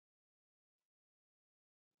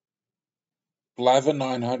Blather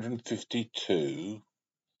 952,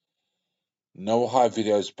 Noahide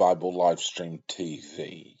Videos Bible Livestream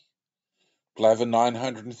TV. Blather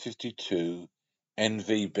 952,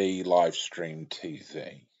 NVB Livestream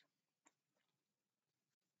TV.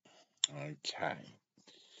 Okay.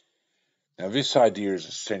 Now this idea is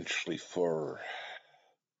essentially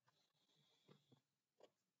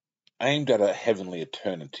aimed at a heavenly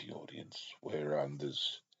eternity audience, where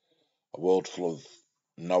there's a world full of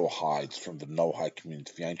Noahides from the Noahide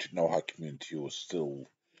community, the ancient Noahide community, who are still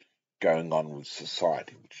going on with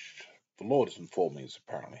society, which the Lord has informed me is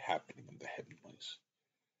apparently happening in the heavenlies.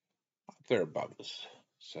 They're above us.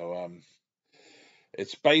 So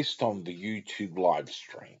it's based on the YouTube live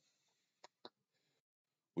stream.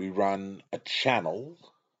 We run a channel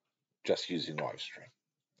just using live stream.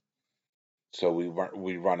 So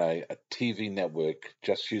we run a TV network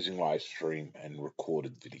just using live stream and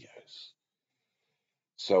recorded videos.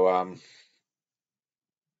 So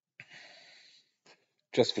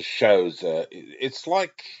just for shows, it's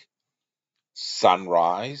like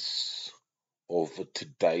Sunrise or the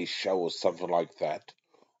Today Show or something like that,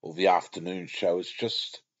 or the afternoon show. It's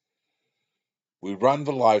just we run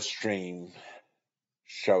the live stream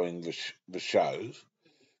showing the shows,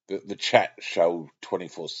 the chat show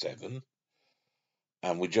 24/7,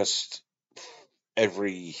 and we just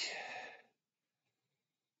every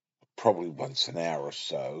probably once an hour or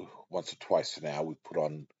so, once or twice an hour, we put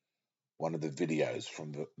on one of the videos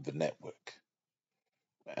from the network,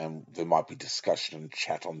 and there might be discussion and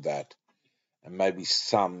chat on that, and maybe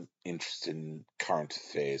some interest in current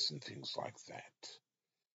affairs and things like that.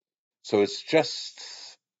 So it's just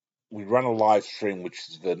we run a live stream, which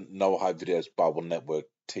is the Noahide Videos Bible Network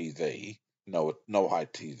TV,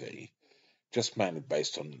 Noahide TV, just mainly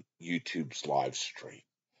based on YouTube's live stream.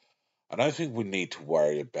 I don't think we need to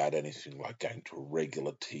worry about anything like going to a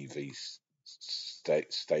regular TV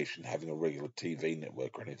station, having a regular TV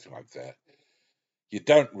network or anything like that. You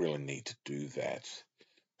don't really need to do that.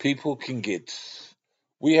 People can get.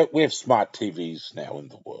 We have smart TVs now in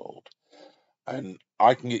the world, and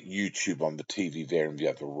I can get YouTube on the TV there in the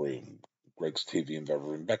other room, Greg's TV in the other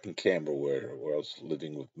room. Back in Canberra, where I was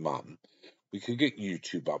living with Mum, we could get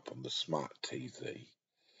YouTube up on the smart TV.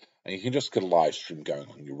 And you can just get a live stream going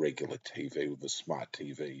on your regular TV with the smart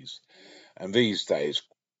TVs. And these days,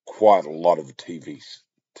 quite a lot of TV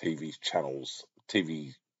channels,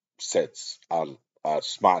 TV sets are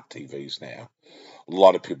smart TVs now. A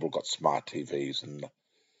lot of people have got smart TVs, and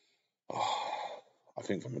I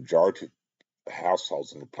think the majority of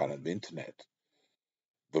households on the planet have internet.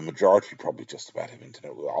 The majority probably just about have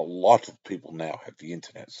internet. A lot of people now have the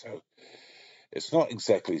internet, so it's not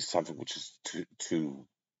exactly something which is too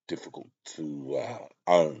difficult to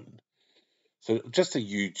own. So just a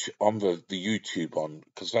YouTube on the YouTube on,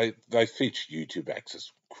 because they feature YouTube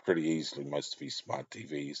access pretty easily, most of these smart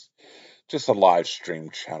TVs. Just a live stream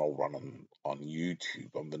channel running on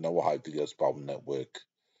YouTube on the Noahide Videos Bible Network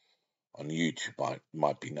on YouTube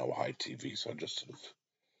might be Noahide TV. So just sort of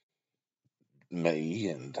me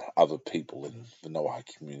and other people in the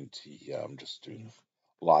Noahide community just doing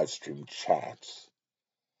live stream chats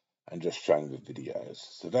and just showing the videos.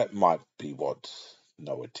 So that might be what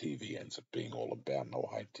Noah TV ends up being all about,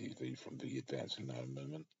 Noahide TV from the Advancing Noah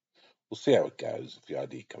movement. We'll see how it goes if the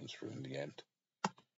idea comes through in the end.